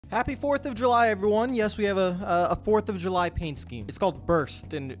Happy 4th of July, everyone. Yes, we have a 4th of July paint scheme. It's called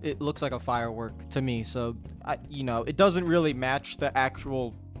Burst, and it looks like a firework to me. So, it doesn't really match the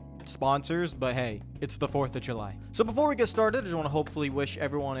actual sponsors, but hey, it's the 4th of July. So before we get started, I just want to hopefully wish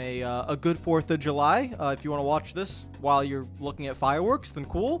everyone a good 4th of July. If you want to watch this while you're looking at fireworks, then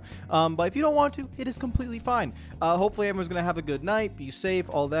cool. But if you don't want to, it is completely fine. Hopefully everyone's going to have a good night, be safe,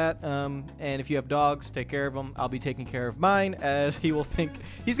 all that. And if you have dogs, take care of them. I'll be taking care of mine, as he's going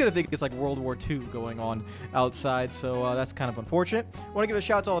to think it's like World War II going on outside. So that's kind of unfortunate. I want to give a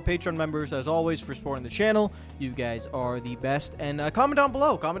shout out to all the Patreon members, as always, for supporting the channel. You guys are the best. And comment down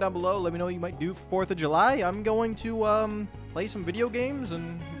below. Let me know what you might do for 4th of July. I'm going to play some video games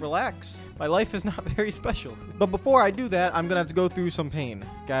and relax. My life is not very special. But before I do that, I'm gonna have to go through some pain.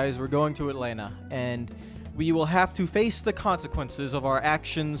 Guys, we're going to Atlanta, and we will have to face the consequences of our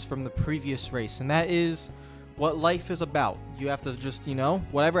actions from the previous race, and that is what life is about. You have to just,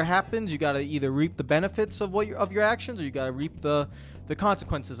 whatever happens, you gotta either reap the benefits of your actions, or you gotta reap the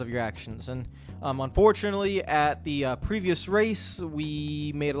consequences of your actions. And unfortunately, at the previous race,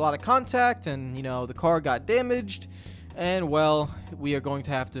 we made a lot of contact, and the car got damaged. And well, we are going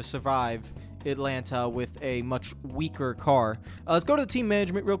to have to survive Atlanta with a much weaker car. Let's go to the team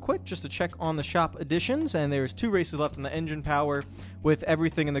management real quick just to check on the shop additions. And there's 2 races left in the engine power, with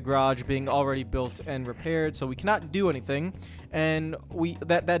everything in the garage being already built and repaired, so we cannot do anything. And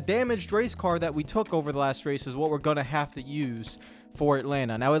that damaged race car that we took over the last race is what we're going to have to use for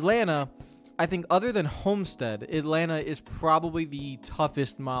Atlanta. Now, Atlanta, I think other than Homestead, Atlanta is probably the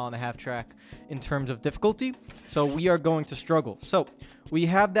toughest mile-and-a-half track in terms of difficulty, so we are going to struggle. So we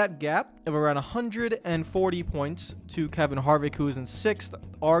have that gap of around 140 points to Kevin Harvick, who is in 6th.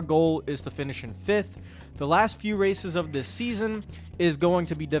 Our goal is to finish in 5th. The last few races of this season is going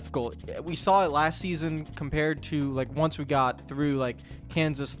to be difficult. We saw it last season compared to, once we got through,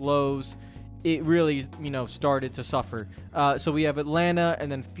 Kansas Lowe's, it really, started to suffer. So we have Atlanta,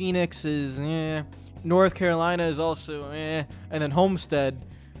 and then Phoenix is, North Carolina is also, and then Homestead.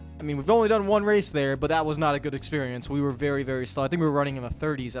 I mean, we've only done 1 race there, but that was not a good experience. We were very, very slow. I think we were running in the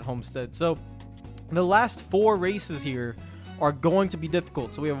 30s at Homestead. So the last 4 races here are going to be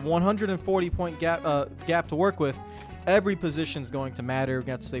difficult. So we have a 140-point gap to work with. Every position is going to matter. We're going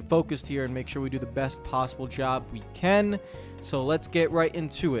to have to stay focused here and make sure we do the best possible job we can. So let's get right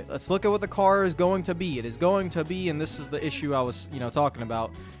into it. Let's look at what the car is going to be. It is going to be, and this is the issue I was, talking about.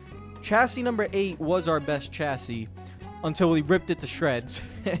 Chassis number 8 was our best chassis until we ripped it to shreds.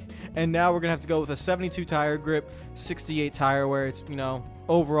 And now we're going to have to go with a 72 tire grip, 68 tire wear. It's,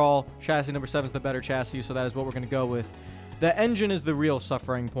 overall, chassis number 7 is the better chassis, so that is what we're going to go with. The engine is the real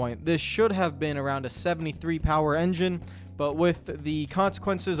suffering point. This should have been around a 73 power engine, but with the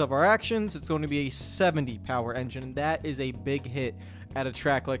consequences of our actions, it's going to be a 70 power engine. And that is a big hit at a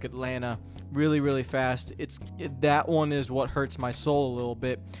track like Atlanta. Really, really fast. That one is what hurts my soul a little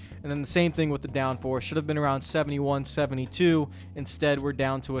bit. And then the same thing with the downforce. Should have been around 71, 72. Instead, we're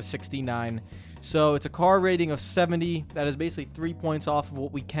down to a 69. So it's a car rating of 70. That is basically 3 points off of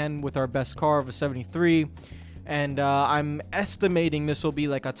what we can with our best car of a 73. And I'm estimating this will be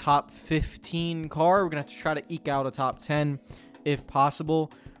like a top 15 car. We're going to have to try to eke out a top 10 if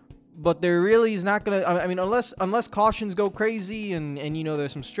possible. But there really is not going to... I mean, unless cautions go crazy and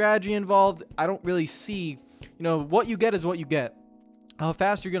there's some strategy involved, I don't really see... what you get is what you get. How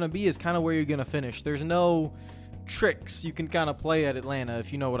fast you're going to be is kind of where you're going to finish. There's no tricks you can kind of play at Atlanta,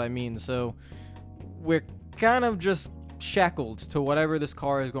 if you know what I mean. So we're kind of just shackled to whatever this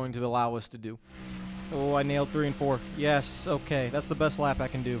car is going to allow us to do. Oh, I nailed 3 and 4. Yes, okay. That's the best lap I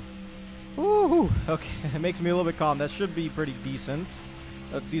can do. Woohoo! Okay, it makes me a little bit calm. That should be pretty decent.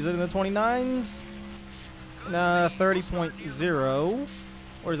 Let's see, is it in the 29s? 30.0.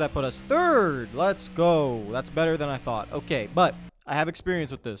 Where does that put us? 3rd! Let's go. That's better than I thought. Okay, but I have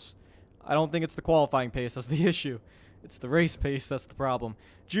experience with this. I don't think it's the qualifying pace that's the issue. It's the race pace that's the problem.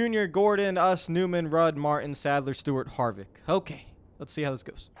 Junior, Gordon, us, Newman, Rudd, Martin, Sadler, Stewart, Harvick. Okay. Let's see how this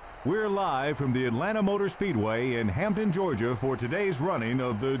goes. We're live from the Atlanta Motor Speedway in Hampton, Georgia for today's running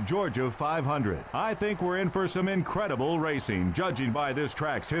of the Georgia 500. I think we're in for some incredible racing, judging by this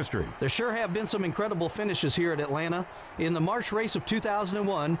track's history. There sure have been some incredible finishes here at Atlanta. In the March race of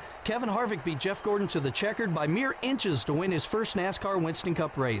 2001, Kevin Harvick beat Jeff Gordon to the checkered by mere inches to win his first NASCAR Winston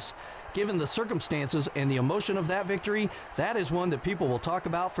Cup race. Given the circumstances and the emotion of that victory, that is one that people will talk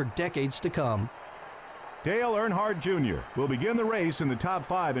about for decades to come. Dale Earnhardt Jr. will begin the race in the top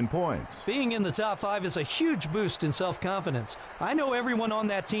 5 in points. Being in the top 5 is a huge boost in self-confidence. I know everyone on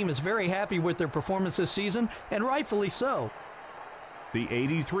that team is very happy with their performance this season, and rightfully so. The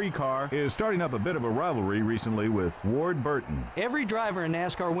 83 car is starting up a bit of a rivalry recently with Ward Burton. Every driver in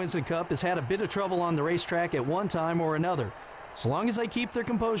NASCAR Winston Cup has had a bit of trouble on the racetrack at one time or another. So long as they keep their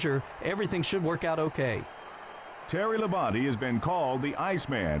composure, everything should work out okay. Terry Labonte has been called the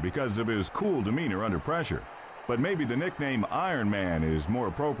Iceman because of his cool demeanor under pressure. But maybe the nickname Iron Man is more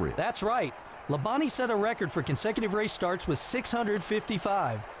appropriate. That's right. Labonte set a record for consecutive race starts with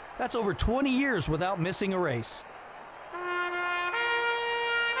 655. That's over 20 years without missing a race.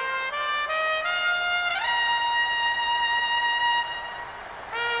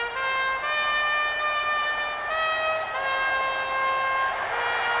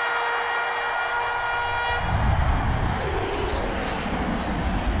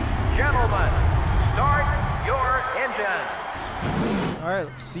 Gentlemen, start your engines. All right,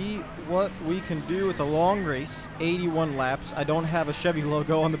 let's see what we can do. It's a long race, 81 laps. I don't have a Chevy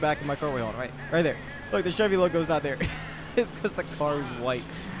logo on the back of my car. Wait, hold on, right there. Look, the Chevy logo's not there. It's because the car is white.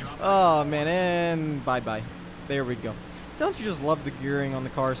 Oh, man, and bye-bye. There we go. Don't you just love the gearing on the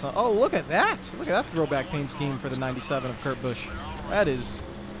car? Oh, look at that. Look at that throwback paint scheme for the 97 of Kurt Busch. That is,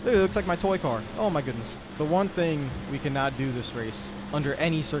 literally looks like my toy car. Oh, my goodness. The one thing we cannot do this race, under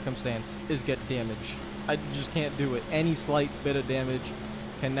any circumstance, is get damage. I just can't do it. Any slight bit of damage,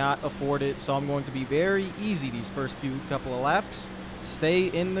 cannot afford it. So I'm going to be very easy these first couple of laps. Stay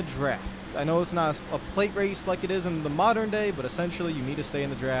in the draft. I know it's not a plate race like it is in the modern day, but essentially you need to stay in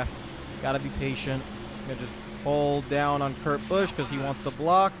the draft. Got to be patient. I'm going to just hold down on Kurt Busch because he wants to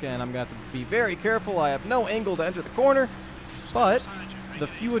block, and I'm going to have to be very careful. I have no angle to enter the corner, but the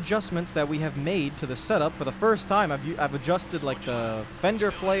few adjustments that we have made to the setup for the first time, I've adjusted like the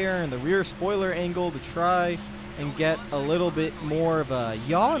fender flare and the rear spoiler angle to try and get a little bit more of a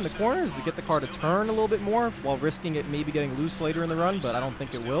yaw in the corners to get the car to turn a little bit more while risking it maybe getting loose later in the run, but I don't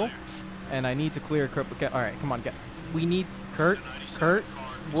think it will. And I need to clear Kurt. Okay, all right, come on, we need Kurt.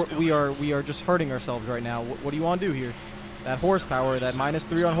 We are just hurting ourselves right now. What do you want to do here? That horsepower, that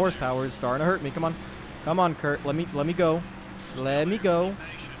 -3 on horsepower is starting to hurt me. Come on, Kurt. Let me go. Let me go,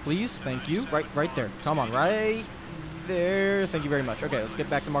 please. Thank you. Right there. Come on, right there. Thank you very much. Okay, let's get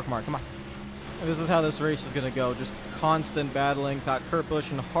back to Mark. Come on. And this is how this race is gonna go. Just constant battling. Got Kurt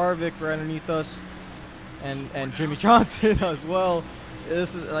Busch and Harvick right underneath us, and Jimmy Johnson as well.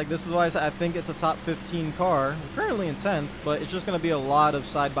 This is why I think it's a top 15 car. We're currently in 10th, but it's just gonna be a lot of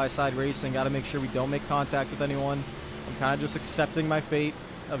side-by-side racing. Got to make sure we don't make contact with anyone. I'm kind of just accepting my fate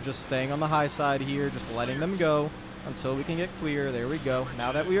of just staying on the high side here, just letting them go until we can get clear. There we go.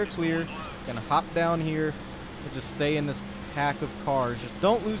 Now that we are clear, gonna hop down here and just stay in this pack of cars. Just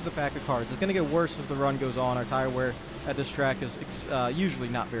don't lose the pack of cars. It's gonna get worse as the run goes on. Our tire wear at this track is usually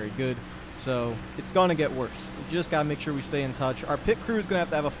not very good, so it's gonna get worse. We just gotta make sure we stay in touch. Our pit crew is gonna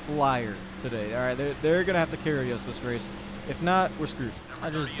have a flyer today. All right, they're gonna have to carry us this race. If not, we're screwed.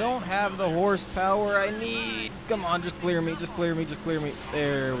 I just don't have the horsepower I need. Come on, just clear me.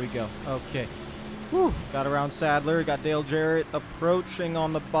 There we go. Okay. Whew. Got around Sadler. Got Dale Jarrett approaching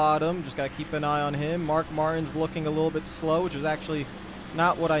on the bottom. Just got to keep an eye on him. Mark Martin's looking a little bit slow, which is actually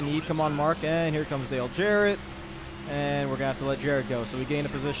not what I need. Come on, Mark. And here comes Dale Jarrett. And we're going to have to let Jarrett go. So we gain a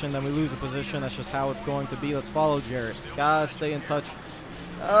position, then we lose a position. That's just how it's going to be. Let's follow Jarrett. Gotta stay in touch.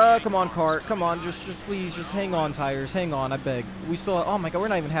 Come on, car. Come on. Just please, just hang on, tires. Hang on, I beg. We still, oh my God, we're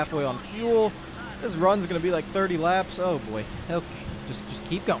not even halfway on fuel. This run's going to be like 30 laps. Oh boy. Okay. Just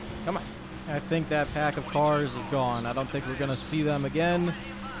keep going. Come on. I think that pack of cars is gone. I don't think we're going to see them again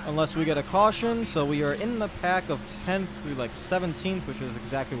unless we get a caution. So we are in the pack of 10th through like 17th, which is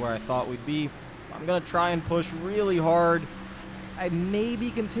exactly where I thought we'd be. I'm going to try and push really hard. I maybe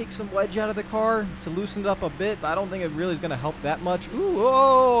can take some wedge out of the car to loosen it up a bit, but I don't think it really is going to help that much. Ooh,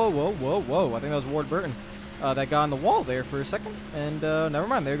 whoa. I think that was Ward Burton that got on the wall there for a second. And never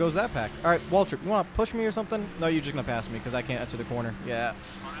mind. There goes that pack. All right, Waltrip, you want to push me or something? No, you're just going to pass me because I can't enter the corner. Yeah.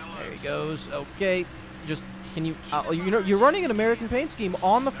 There he goes. Okay. Just, can you, you're running an American paint scheme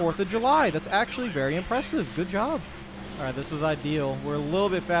on the 4th of July. That's actually very impressive. Good job. All right, this is ideal. We're a little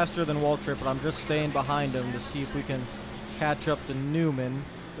bit faster than Waltrip, but I'm just staying behind him to see if we can catch up to Newman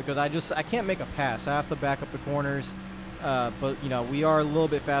because I can't make a pass. I have to back up the corners. But, you know, we are a little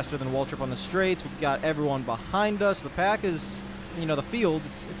bit faster than Waltrip on the straights. We've got everyone behind us. The pack is, you know, the field,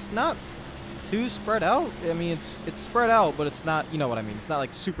 it's not too spread out. I mean, it's spread out, but it's not, you know what I mean. It's not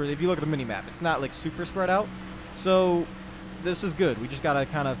like super, if you look at the mini map, it's not like super spread out. So this is good. We just got to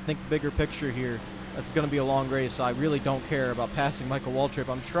kind of think bigger picture here. It's going to be a long race, so I really don't care about passing Michael Waltrip.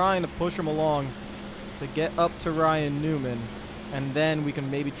 I'm trying to push him along to get up to Ryan Newman, and then we can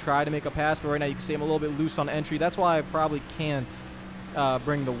maybe try to make a pass, but right now you can see I'm a little bit loose on entry. That's why I probably can't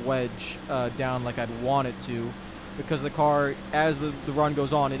bring the wedge down like I'd want it to. because the car, as the run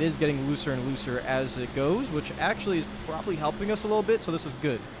goes on, it is getting looser and looser as it goes, which actually is probably helping us a little bit, so this is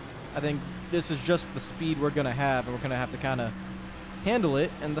good. I think this is just the speed we're going to have, and we're going to have to kind of handle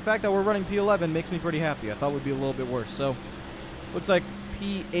it, and the fact that we're running P11 makes me pretty happy. I thought it would be a little bit worse. So looks like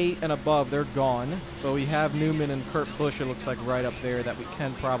P8 and above, they're gone, but we have Newman and Kurt Busch, it looks like, right up there that we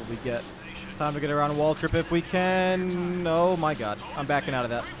can probably get. It's time to get around Wall Trip if we can. Oh my god, I'm backing out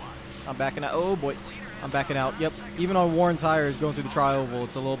of that. I'm backing out. Oh boy, I'm backing out. Yep, even on worn tires going through the tri-oval,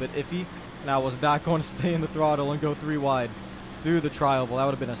 it's a little bit iffy, and I was not going to stay in the throttle and go 3 wide through the tri-oval. That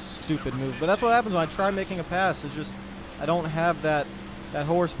would have been a stupid move, but that's what happens when I try making a pass. It's just I don't have that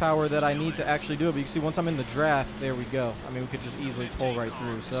horsepower that I need to actually do it. But you can see once I'm in the draft, there we go. I mean, we could just easily pull right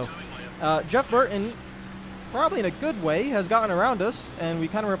through. So Jeff Burton, probably in a good way, has gotten around us, and we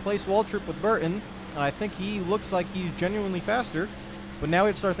kind of replaced Waltrip with Burton, and I think he looks like he's genuinely faster. But now we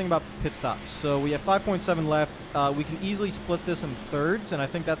have to start thinking about pit stops. So we have 5.7 left. We can easily split this in thirds, and I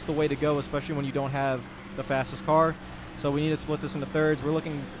think that's the way to go, especially when you don't have the fastest car. So we need to split this into thirds. We're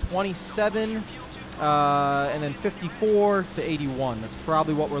looking 27 and then 54 to 81. That's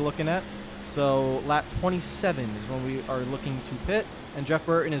probably what we're looking at. So lap 27 is when we are looking to pit, and Jeff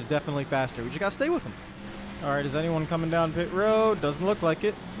Burton is definitely faster. We just got to stay with him. All right, is anyone coming down pit road? Doesn't look like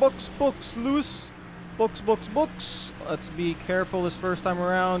it. Books, loose. Books. Let's be careful this first time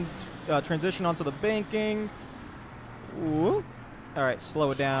around. Transition onto the banking. Whoop. All right,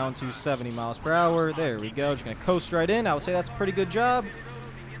 slow it down to 70 miles per hour. There we go. Just going to coast right in. I would say that's a pretty good job.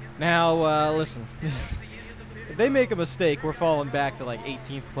 Now, listen. If they make a mistake, we're falling back to like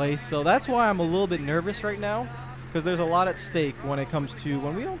 18th place. So that's why I'm a little bit nervous right now, because there's a lot at stake when it comes to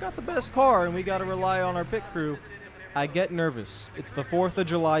when we don't got the best car and we got to rely on our pit crew. I get nervous. It's the 4th of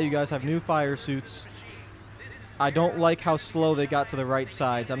July. You guys have new fire suits. I don't like how slow they got to the right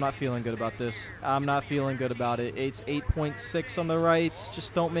sides. I'm not feeling good about this. I'm not feeling good about it. It's 8.6 on the rights.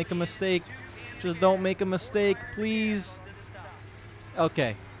 Just don't make a mistake. Just don't make a mistake, please.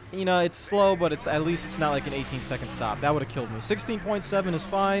 Okay. You know, it's slow, but it's at least it's not like an 18-second stop. That would have killed me. 16.7 is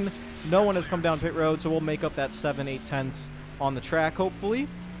fine. No one has come down pit road, so we'll make up that 7/8 tenths on the track, hopefully.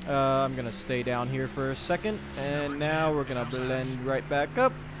 I'm going to stay down here for a second, and now we're going to blend right back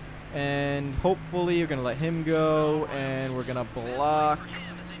up. And hopefully you're going to let him go, and we're going to block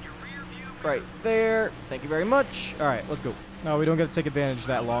right there. Thank you very much. All right, let's go. No, we don't get to take advantage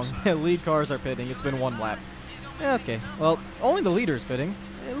that long. Lead cars are pitting. It's been 1 lap. Okay, well, only the leader is pitting.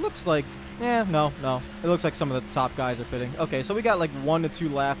 It looks like, no. It looks like some of the top guys are pitting. Okay, so we got like 1 to 2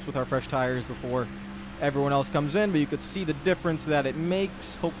 laps with our fresh tires before everyone else comes in, but you could see the difference that it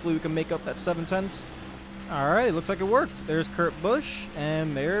makes. Hopefully we can make up that 7 tenths. All right, it looks like it worked. There's Kurt Busch,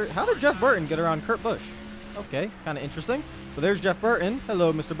 and there. How did Jeff Burton get around Kurt Busch? Okay, kind of interesting. But there's Jeff Burton.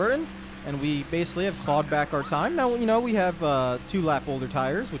 Hello, Mr. Burton. And we basically have clawed back our time. Now, you know, we have 2 lap older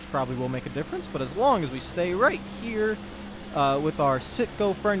tires, which probably will make a difference. But as long as we stay right here with our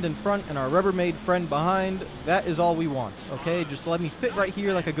Sitco friend in front and our Rubbermaid friend behind, that is all we want, okay? Just let me fit right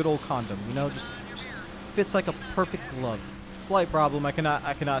here like a good old condom, you know? Just fits like a perfect glove. Slight problem. I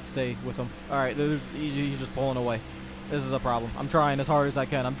cannot stay with him. All right, he's just pulling away. This is a problem. I'm trying as hard as I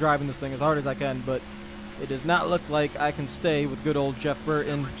can. I'm driving this thing as hard as I can, but it does not look like I can stay with good old Jeff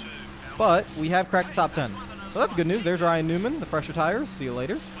Burton. But we have cracked the top 10. So that's good news. There's Ryan Newman, the fresher tires. See you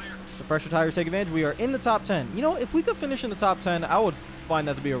later. The fresher tires take advantage. We are in the top 10. You know, if we could finish in the top 10, I would find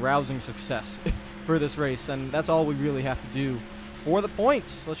that to be a rousing success for this race, and that's all we really have to do for the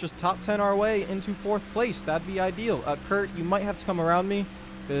points. Let's just top 10 our way into 4th place. That'd be ideal. Kurt, you might have to come around me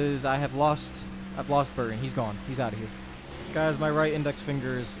because I've lost Burton. He's gone. He's out of here. Guys, my right index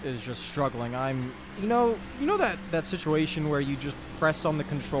finger is just struggling. You know that situation where you just press on the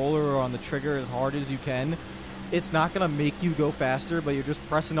controller or on the trigger as hard as you can. It's not going to make you go faster, but you're just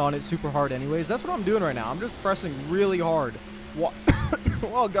pressing on it super hard anyways. That's what I'm doing right now. I'm just pressing really hard.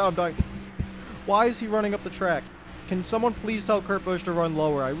 Oh, God, I'm dying. Why is he running up the track? Can someone please tell Kurt Busch to run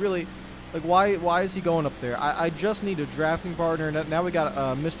lower? I really, like, why is he going up there? I just need a drafting partner. Now we got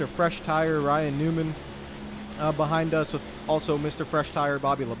Mr. Fresh Tire, Ryan Newman, behind us with also Mr. Fresh Tire,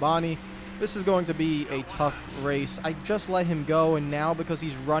 Bobby Labonte. This is going to be a tough race. I just let him go, and now because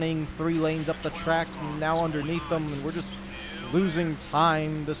he's running 3 lanes up the track, now underneath them, and we're just losing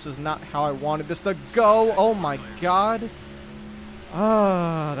time. This is not how I wanted this to go. Oh, my God.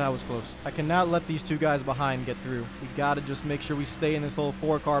 Ah, that was close. I cannot let these 2 guys behind get through. We got to just make sure we stay in this little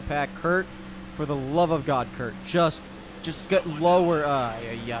 4-car pack. Kurt, for the love of God, Kurt, just get lower.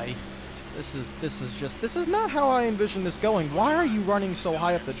 This is not how I envision this going. Why are you running so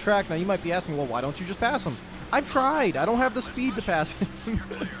high up the track? Now, you might be asking, well, why don't you just pass him? I've tried. I don't have the speed to pass him.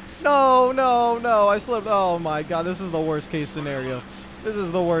 No, no, no. I slipped. Oh, my God. This is the worst case scenario. This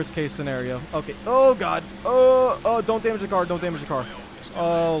is the worst case scenario. Okay. Oh, God. Oh, don't damage the car. Don't damage the car.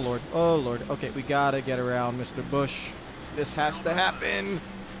 Oh, Lord. Oh, Lord. Okay, we got to get around Mr. Bush. This has to happen.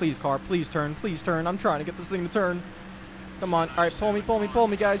 Please, car. Please turn. Please turn. I'm trying to get this thing to turn. Come on. All right, pull me, pull me, pull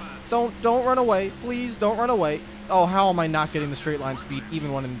me, guys. Don't run away. Please don't run away. Oh, how am I not getting the straight line speed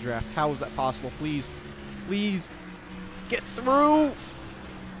even when in the draft? How is that possible? Please. Please. Get through.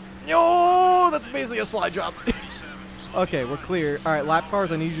 No, that's basically a slide job. Okay, we're clear. All right, lap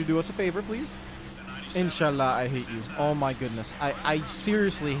cars, I need you to do us a favor, please. Inshallah, I hate you. Oh, my goodness. I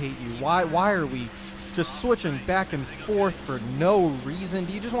seriously hate you. Why are we just switching back and forth for no reason?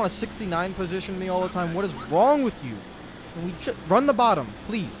 Do you just want to 69 position me all the time? What is wrong with you? Can we run the bottom,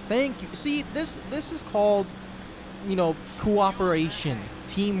 please? Thank you. See, this is called, you know, cooperation,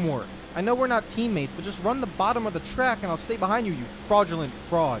 teamwork. I know we're not teammates, but just run the bottom of the track and I'll stay behind you, you fraudulent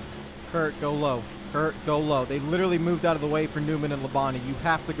fraud. Kurt, go low. Kurt, go low. They literally moved out of the way for Newman and Labani. You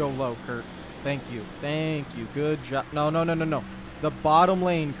have to go low, Kurt. Thank you. Thank you. Good job. No, no, no, no, no. The bottom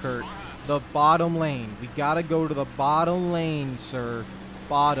lane, Kurt. The bottom lane. We got to go to the bottom lane, sir.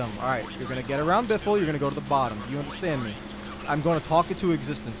 Bottom. All right, you're going to get around Biffle. You're going to go to the bottom. Do you understand me? I'm going to talk it to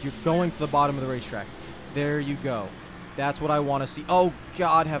existence. You're going to the bottom of the racetrack. There you go. That's what I want to see. Oh,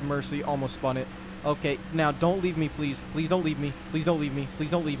 God, have mercy. Almost spun it. Okay, now don't leave me, please. Please don't leave me. Please don't leave me. Please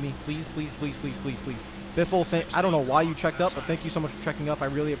don't leave me. Please, please, please, please, please, please. Biffle, I don't know why you checked up, but thank you so much for checking up. I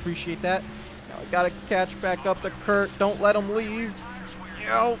really appreciate that. Now I got to catch back up to Kurt. Don't let him leave.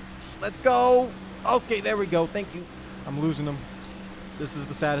 Yo, let's go. Okay, there we go. Thank you. I'm losing him. This is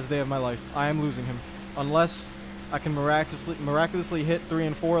the saddest day of my life. I am losing him. Unless I can miraculously hit 3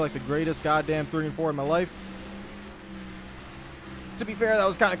 and 4 like the greatest goddamn 3 and 4 in my life. To be fair, that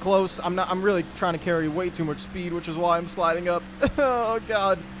was kind of close. I'm really trying to carry way too much speed, which is why I'm sliding up. Oh,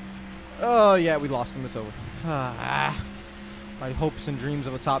 God. Oh, yeah, we lost him. It's over. My hopes and dreams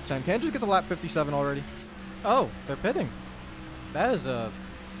of a top 10. Can't I just get to lap 57 already? Oh, they're pitting. That is a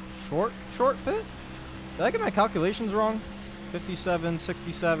short pit? Did I get my calculations wrong? 57,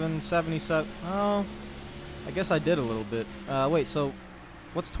 67, 77. Oh, I guess I did a little bit. Wait, so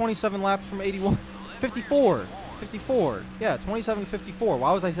what's 27 laps from 81? 54. 54. Yeah, 27:54.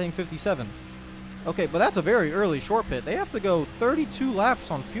 Why was I saying 57? Okay, but that's a very early short pit. They have to go 32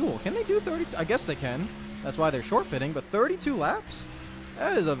 laps on fuel. Can they do 30? I guess they can. That's why they're short pitting, but 32 laps?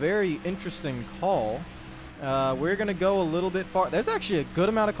 That is a very interesting call. We're going to go a little bit far. There's actually a good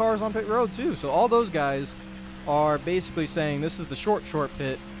amount of cars on pit road, too. So all those guys are basically saying this is the short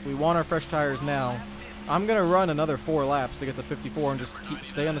pit. We want our fresh tires now. I'm going to run another 4 laps to get to 54 and just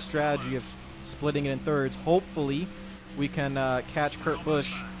stay on the strategy of splitting it in thirds. Hopefully, we can catch Kurt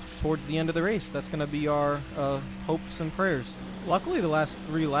Busch towards the end of the race. That's going to be our hopes and prayers. Luckily, the last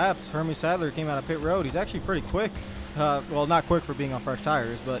 3 laps, Hermie Sadler came out of pit road. He's actually pretty quick. Well, not quick for being on fresh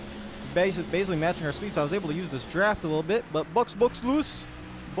tires, but basically matching our speed, so I was able to use this draft a little bit. But books loose.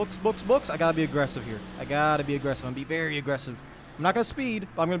 Books. I got to be aggressive here. I got to be aggressive. I'm going to be very aggressive. I'm not going to speed,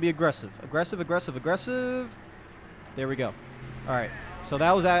 but I'm going to be aggressive. Aggressive. There we go. All right. So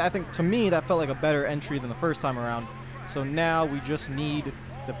that was, I think, to me, that felt like a better entry than the first time around. So now we just need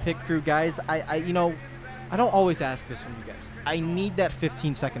the pit crew guys. You know, I don't always ask this from you guys. I need that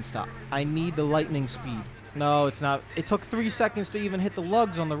 15-second stop. I need the lightning speed. No, it's not. It took 3 seconds to even hit the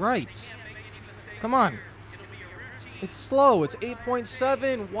lugs on the right. Come on. It's slow. It's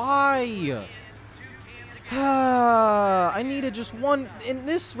 8.7. Why? I needed just one. In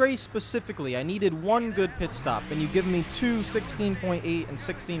this race specifically, I needed one good pit stop, and you give me 2 16.8 and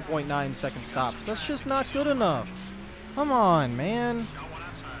 16.9 second stops. That's just not good enough. Come on, man.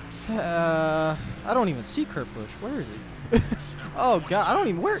 I don't even see Kurt Busch. Where is he? Oh, God. I don't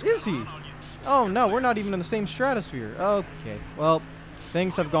even... Where is he? Oh, no. We're not even in the same stratosphere. Okay. Well,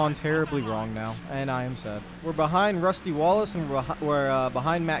 things have gone terribly wrong now, and I am sad. We're behind Rusty Wallace, and we're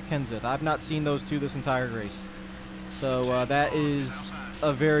behind Matt Kenseth. I've not seen those two this entire race. So that is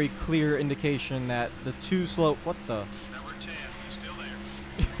a very clear indication that the two slow... What the...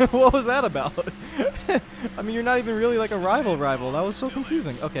 What was that about? I mean, you're not even really like a rival. That was so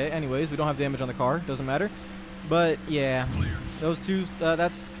confusing. Okay, anyways, we don't have damage on the car. Doesn't matter. But, yeah, those two,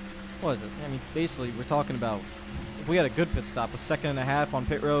 that's... What is it? I mean, basically, we're talking about... If we had a good pit stop, 1.5 seconds on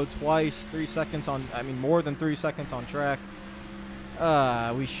pit road, twice, 3 seconds on... I mean, more than 3 seconds on track.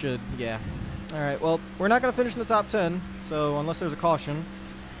 We should, yeah. All right, well, we're not going to finish in the top 10, so unless there's a caution,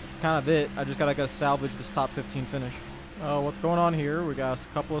 that's kind of it. I just got to salvage this top 15 finish. What's going on here? We got a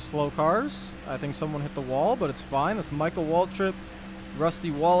couple of slow cars. I think someone hit the wall, but it's fine. That's Michael Waltrip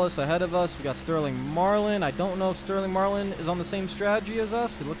Rusty Wallace ahead of us. We got Sterling Marlin. I don't know if Sterling Marlin is on the same strategy as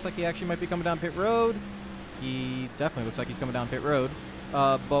us. It looks like he actually might be coming down pit road. He definitely looks like he's coming down pit road.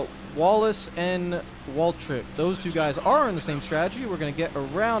 But Wallace and Waltrip, those two guys are in the same strategy. We're going to get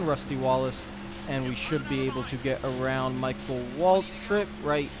around Rusty Wallace, and we should be able to get around Michael Waltrip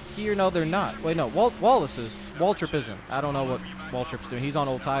right here. No, they're not. Wait, no, Wallace is. Waltrip isn't. I don't know what Waltrip's doing. He's on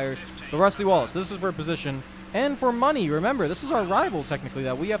old tires. But Rusty Wallace, this is for position and for money. Remember, this is our rival, technically,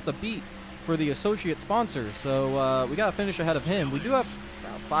 that we have to beat for the associate sponsor. So we got to finish ahead of him. We do have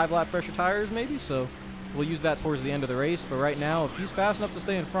about 5 lap pressure tires, maybe, so we'll use that towards the end of the race. But right now, if he's fast enough to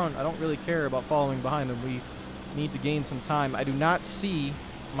stay in front, I don't really care about following behind him. We need to gain some time. I do not see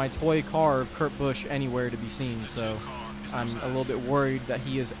my toy car of Kurt Busch anywhere to be seen, so I'm a little bit worried that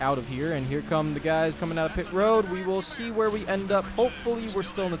he is out of here. And here come the guys coming out of pit road. We will see where we end up. Hopefully, we're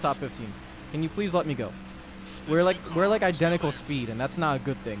still in the top 15. Can you please let me go? We're like identical speed, and that's not a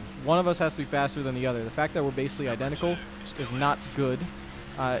good thing. One of us has to be faster than the other. The fact that we're basically identical is not good.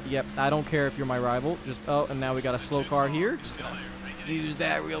 Yep, I don't care if you're my rival. Just, oh, and now we got a slow car here. Just gonna use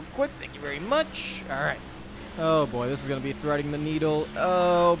that real quick. Thank you very much. All right. Oh, boy, this is going to be threading the needle.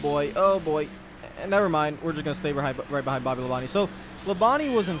 Oh, boy. Oh, boy. Never mind. We're just going to stay right behind Bobby Labonte. So,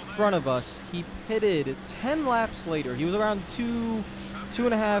 Labonte was in front of us. He pitted 10 laps later. He was around two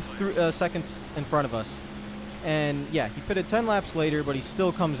and a half seconds in front of us. And, yeah, he pitted 10 laps later, but he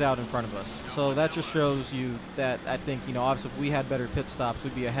still comes out in front of us. So that just shows you that I think, you know, obviously if we had better pit stops,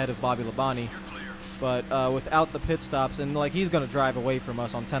 we'd be ahead of Bobby Labonte. But without the pit stops, and, like, he's going to drive away from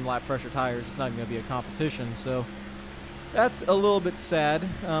us on 10-lap pressure tires. It's not even going to be a competition. So that's a little bit sad.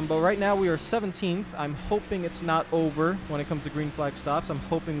 But right now we are 17th. I'm hoping it's not over when it comes to green flag stops. I'm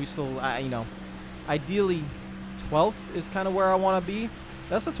hoping we still, you know, ideally 12th is kind of where I want to be.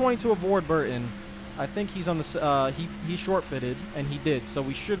 That's the 22 of Ward Burton. I think he's on the he short pitted, and he did, so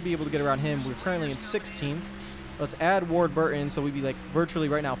we should be able to get around him. We're currently in 16th. Let's add Ward Burton, so we'd be like virtually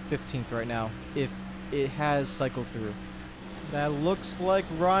right now 15th right now if it has cycled through. That looks like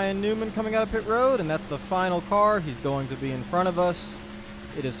Ryan Newman coming out of pit road, and that's the final car. He's going to be in front of us.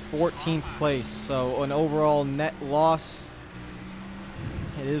 It is 14th place, so an overall net loss.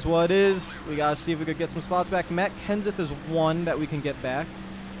 It is what it is. We got to see if we could get some spots back. Matt Kenseth is 1 that we can get back.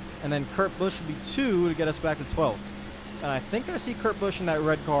 And then Kurt Busch would be 2 to get us back to 12th. And I think I see Kurt Busch in that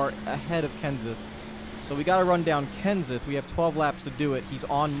red car ahead of Kenseth. So we got to run down Kenseth. We have 12 laps to do it. He's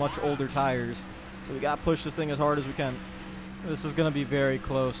on much older tires. So we got to push this thing as hard as we can. This is going to be very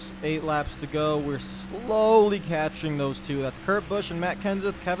close. 8 laps to go. We're slowly catching those two. That's Kurt Busch and Matt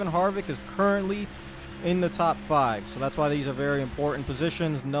Kenseth. Kevin Harvick is currently in the top 5. So that's why these are very important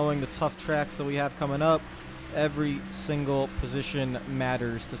positions, knowing the tough tracks that we have coming up. Every single position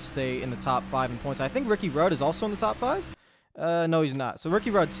matters to stay in the top 5 in points. I think Ricky Rudd is also in the top 5. No, he's not. So Ricky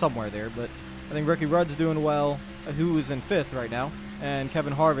Rudd's somewhere there, but I think Ricky Rudd's doing well, who is in 5th right now, and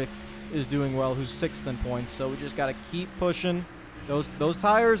Kevin Harvick is doing well, who's 6th in points. So we just got to keep pushing. Those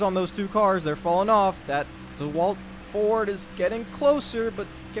tires on those 2 cars, they're falling off. That DeWalt Ford is getting closer, but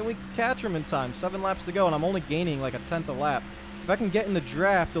can we catch him in time? 7 laps to go, and I'm only gaining like a 10th a lap. If I can get in the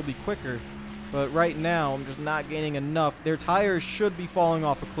draft, it'll be quicker. But right now, I'm just not gaining enough. Their tires should be falling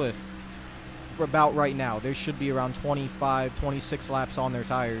off a cliff about right now. They should be around 25, 26 laps on their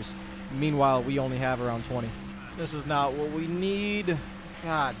tires. Meanwhile, we only have around 20. This is not what we need.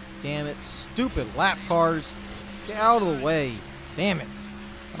 God damn it. Stupid lap cars. Get out of the way. Damn it.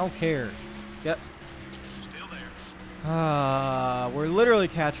 I don't care. Yep. We're literally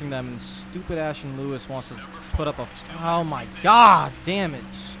catching them, and stupid Ashton Lewis wants to put up a... Oh, my God. Damn it.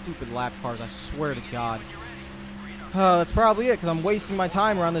 Stupid lap cars, I swear to God. That's probably it, because I'm wasting my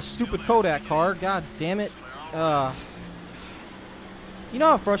time around this stupid Kodak car. God damn it. You know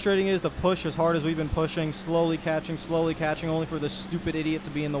how frustrating it is to push as hard as we've been pushing, slowly catching, only for this stupid idiot to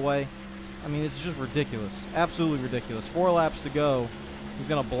be in the way? I mean, it's just ridiculous. Absolutely ridiculous. 4 laps to go. He's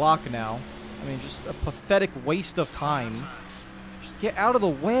going to block now. I mean, just a pathetic waste of time. Just get out of the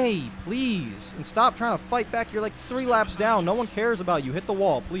way, please. And stop trying to fight back. You're like 3 laps down. No one cares about you. Hit the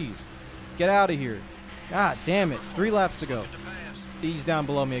wall, please. Get out of here. God damn it. 3 laps to go. He's down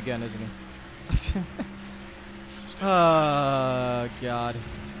below me again, isn't he? Oh, God.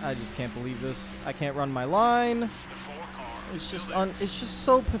 I just can't believe this. I can't run my line. It's just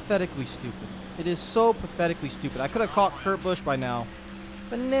so pathetically stupid. It is so pathetically stupid. I could have caught Kurt Busch by now.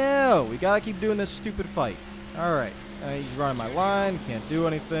 But no. We got to keep doing this stupid fight. All right. He's running my line. Can't do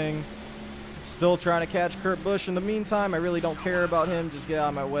anything. Still trying to catch Kurt Busch in the meantime. I really don't care about him. Just get out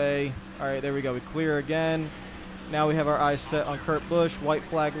of my way. All right, there we go. We clear again. Now we have our eyes set on Kurt Busch. White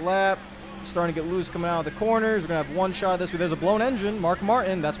flag lap. starting to get loose coming out of the corners. We're going to have one shot of this. There's a blown engine. Mark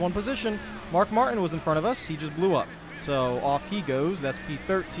Martin, that's one position. Mark Martin was in front of us. He just blew up. So off he goes. That's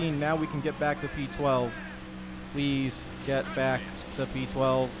P13. Now we can get back to P12. Please get back to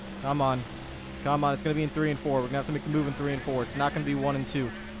P12. Come on. Come on. It's going to be in 3 and 4. We're going to have to make the move in 3 and 4. It's not going to be 1 and 2.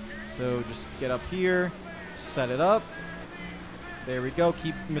 So just get up here. Set it up. There we go.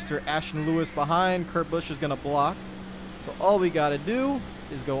 Keep Mr. Ashton Lewis behind. Kurt Busch is going to block. So all we got to do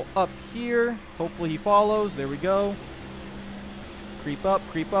is go up here. Hopefully he follows. There we go. Creep up,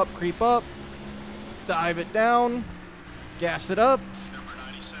 creep up, creep up. Dive it down. Gas it up.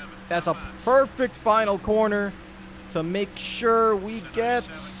 That's a perfect final corner to make sure we get...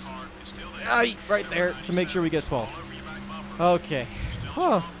 right there, to make sure we get 12. Okay.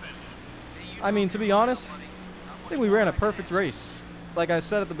 Huh. I mean, to be honest, I think we ran a perfect race. Like I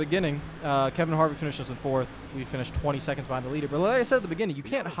said at the beginning, Kevin Harvick finished us in 4th. We finished 20 seconds behind the leader. But like I said at the beginning, you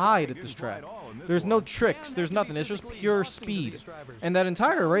can't hide at this track. There's no tricks. There's nothing. It's just pure speed. And that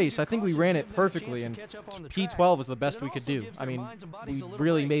entire race, I think we ran it perfectly. And P12 is the best we could do. I mean, we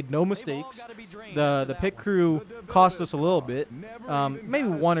really made no mistakes. The pit crew cost us a little bit. Maybe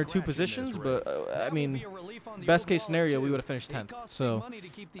 1 or 2 positions. But, I mean, best case scenario, we would have finished 10th. So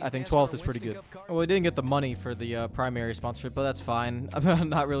I think 12th is pretty good. Well, we didn't get the money for the primary sponsorship, but that's fine. I'm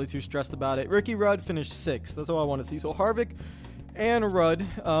not really too stressed about it. Ricky Rudd finished 6th. That's all I want to see. So Harvick and Rudd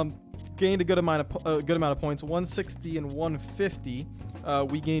gained a good amount of points, 160 and 150.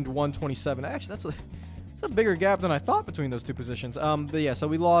 We gained 127. Actually, that's a bigger gap than I thought between those 2 positions. But yeah, so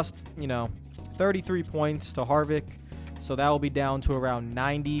we lost, 33 points to Harvick. So that will be down to around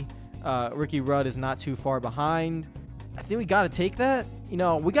 90. Ricky Rudd is not too far behind. I think we got to take that. We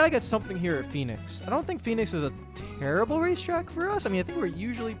got to get something here at Phoenix. I don't think Phoenix is a terrible racetrack for us. I mean, I think we're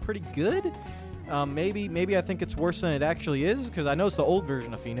usually pretty good. Maybe I think it's worse than it actually is, because I know it's the old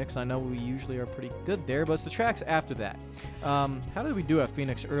version of Phoenix. I know we usually are pretty good there, but it's the tracks after that. How did we do at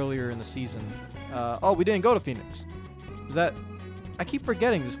Phoenix earlier in the season? Oh, we didn't go to Phoenix. Is that... I keep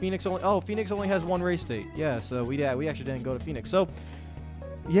forgetting. Does Phoenix only... Oh, Phoenix only has 1 race date. Yeah, so we actually didn't go to Phoenix. So,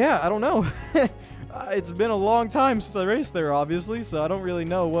 yeah, I don't know. It's been a long time since I raced there, obviously, so I don't really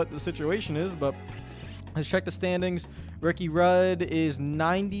know what the situation is, but let's check the standings. Ricky Rudd is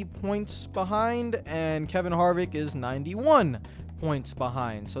 90 points behind, and Kevin Harvick is 91 points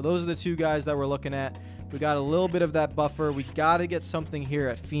behind. So those are the 2 guys that we're looking at. We got a little bit of that buffer. We got to get something here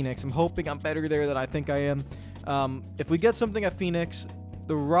at Phoenix. I'm hoping I'm better there than I think I am. If we get something at Phoenix,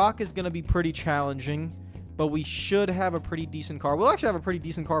 the Rock is going to be pretty challenging, but we should have a pretty decent car. We'll actually have a pretty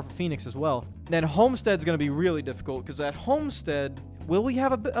decent car for Phoenix as well. Then Homestead's going to be really difficult, because at Homestead... Will we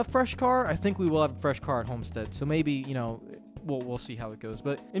have a fresh car? I think we will have a fresh car at Homestead. So maybe, we'll see how it goes.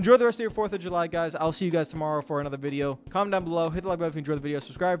 But enjoy the rest of your 4th of July, guys. I'll see you guys tomorrow for another video. Comment down below. Hit the like button if you enjoyed the video.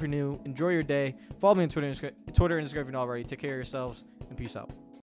 Subscribe if you're new. Enjoy your day. Follow me on Twitter and Instagram if you're not already. Take care of yourselves, and peace out.